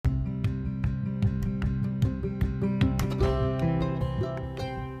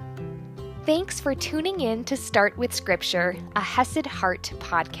Thanks for tuning in to Start with Scripture, a Hesed Heart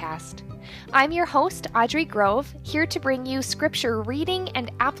podcast. I'm your host, Audrey Grove, here to bring you scripture reading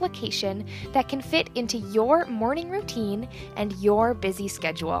and application that can fit into your morning routine and your busy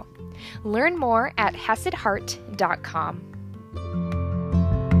schedule. Learn more at HesedHeart.com.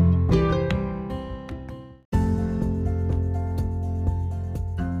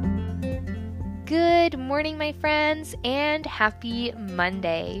 Good morning, my friends, and happy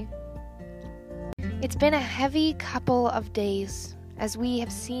Monday. It's been a heavy couple of days as we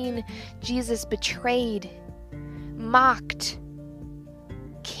have seen Jesus betrayed, mocked,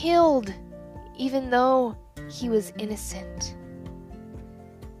 killed, even though he was innocent.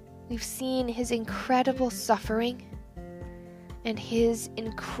 We've seen his incredible suffering and his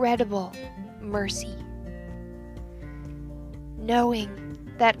incredible mercy.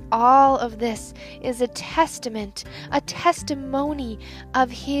 Knowing that all of this is a testament, a testimony of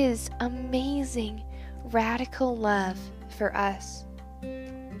his amazing, radical love for us.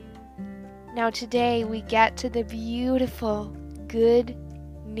 Now today we get to the beautiful, good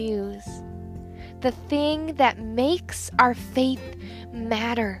news. The thing that makes our faith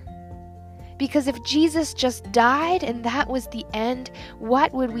matter. Because if Jesus just died and that was the end,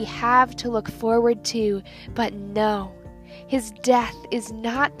 what would we have to look forward to? But no. His death is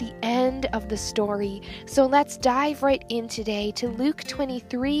not the end of the story. So let's dive right in today to Luke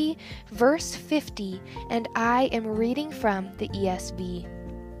 23, verse 50, and I am reading from the ESV.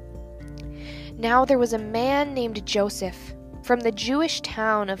 Now there was a man named Joseph from the Jewish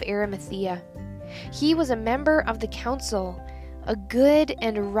town of Arimathea. He was a member of the council, a good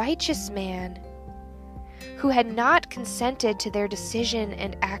and righteous man who had not consented to their decision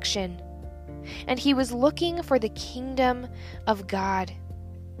and action. And he was looking for the kingdom of God.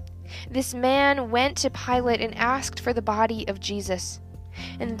 This man went to Pilate and asked for the body of Jesus.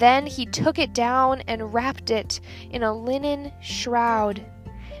 And then he took it down and wrapped it in a linen shroud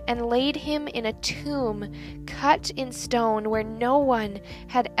and laid him in a tomb cut in stone where no one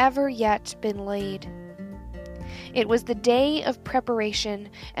had ever yet been laid. It was the day of preparation,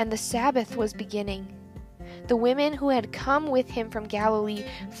 and the Sabbath was beginning. The women who had come with him from Galilee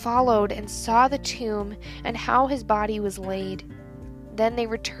followed and saw the tomb and how his body was laid. Then they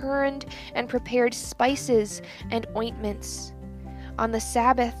returned and prepared spices and ointments. On the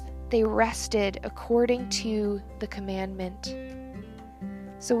Sabbath they rested according to the commandment.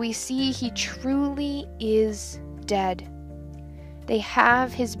 So we see he truly is dead. They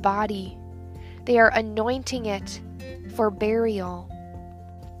have his body. They are anointing it for burial.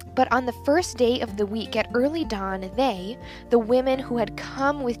 But on the first day of the week at early dawn, they, the women who had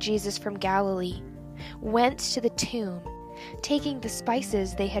come with Jesus from Galilee, went to the tomb, taking the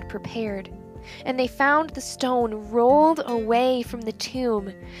spices they had prepared. And they found the stone rolled away from the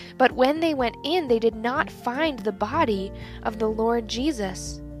tomb. But when they went in, they did not find the body of the Lord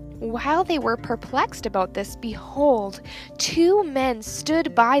Jesus. While they were perplexed about this, behold, two men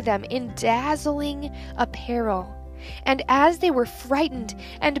stood by them in dazzling apparel. And as they were frightened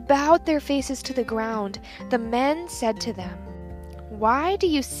and bowed their faces to the ground, the men said to them, "Why do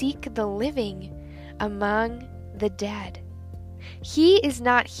you seek the living among the dead? He is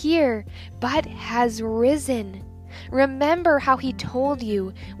not here, but has risen. Remember how he told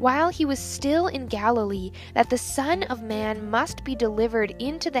you, while he was still in Galilee, that the Son of Man must be delivered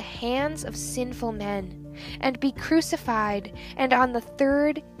into the hands of sinful men, and be crucified, and on the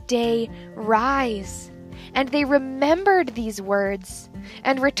third day rise." And they remembered these words,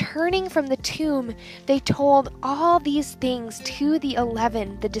 and returning from the tomb, they told all these things to the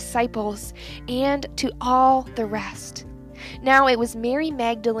 11, the disciples, and to all the rest. Now it was Mary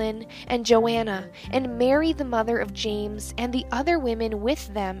Magdalene and Joanna, and Mary the mother of James, and the other women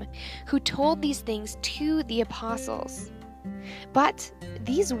with them, who told these things to the apostles. But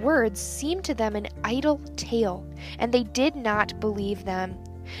these words seemed to them an idle tale, and they did not believe them.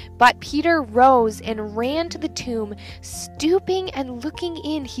 But Peter rose and ran to the tomb. Stooping and looking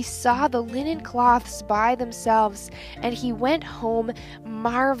in, he saw the linen cloths by themselves, and he went home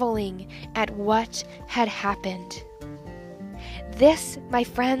marveling at what had happened. This, my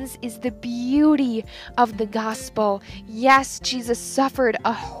friends, is the beauty of the gospel. Yes, Jesus suffered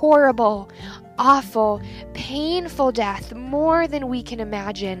a horrible, awful, painful death, more than we can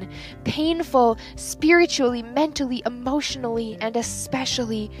imagine. Painful spiritually, mentally, emotionally, and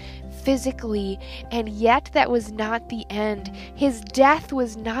especially physically. And yet that was not the end. His death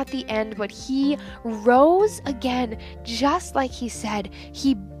was not the end, but he rose again, just like he said.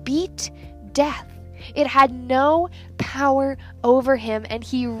 He beat death. It had no power over him, and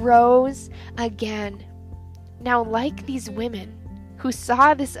he rose again. Now, like these women who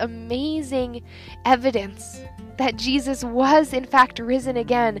saw this amazing evidence that Jesus was in fact risen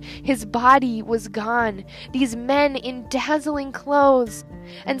again. His body was gone. These men in dazzling clothes.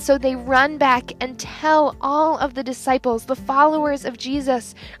 And so they run back and tell all of the disciples, the followers of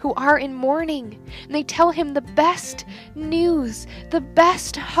Jesus, who are in mourning. And they tell him the best news, the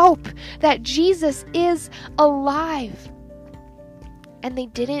best hope, that Jesus is alive. And they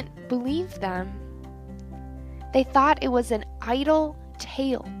didn't believe them. They thought it was an idle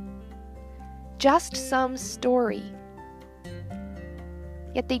tale, just some story.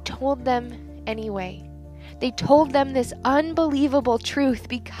 Yet they told them anyway. They told them this unbelievable truth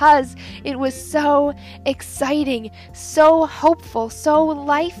because it was so exciting, so hopeful, so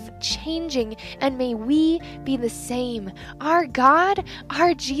life-changing, and may we be the same. Our God,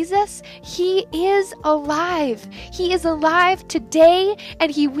 our Jesus, He is alive. He is alive today,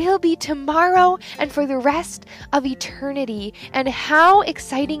 and He will be tomorrow and for the rest of eternity. And how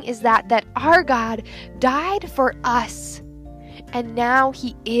exciting is that our God died for us, and now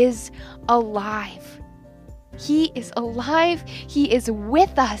He is alive. He is alive. He is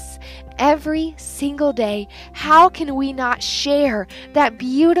with us every single day. How can we not share that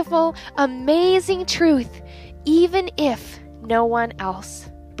beautiful, amazing truth, even if no one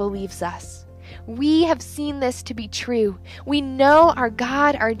else believes us? We have seen this to be true. We know our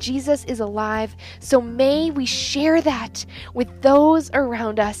God, our Jesus, is alive. So may we share that with those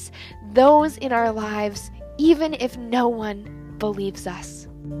around us, those in our lives, even if no one believes us.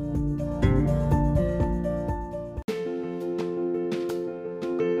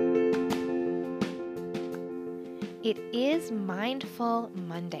 It is Mindful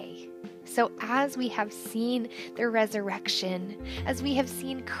Monday. So as we have seen the resurrection, as we have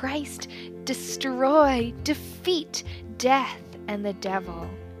seen Christ defeat death and the devil,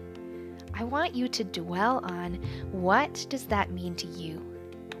 I want you to dwell on, what does that mean to you?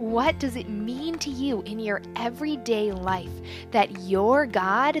 What does it mean to you in your everyday life that your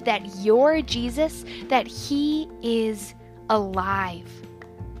God, that your Jesus, that He is alive?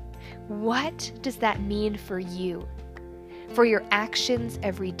 What does that mean for you? For your actions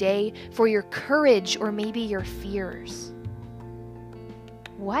every day, for your courage, or maybe your fears?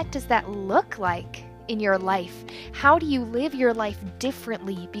 What does that look like in your life? How do you live your life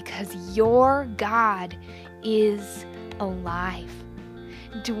differently because your God is alive?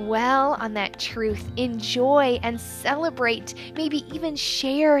 Dwell on that truth, enjoy and celebrate, maybe even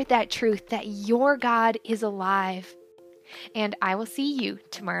share that truth that your God is alive. And I will see you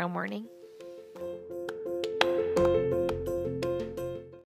tomorrow morning.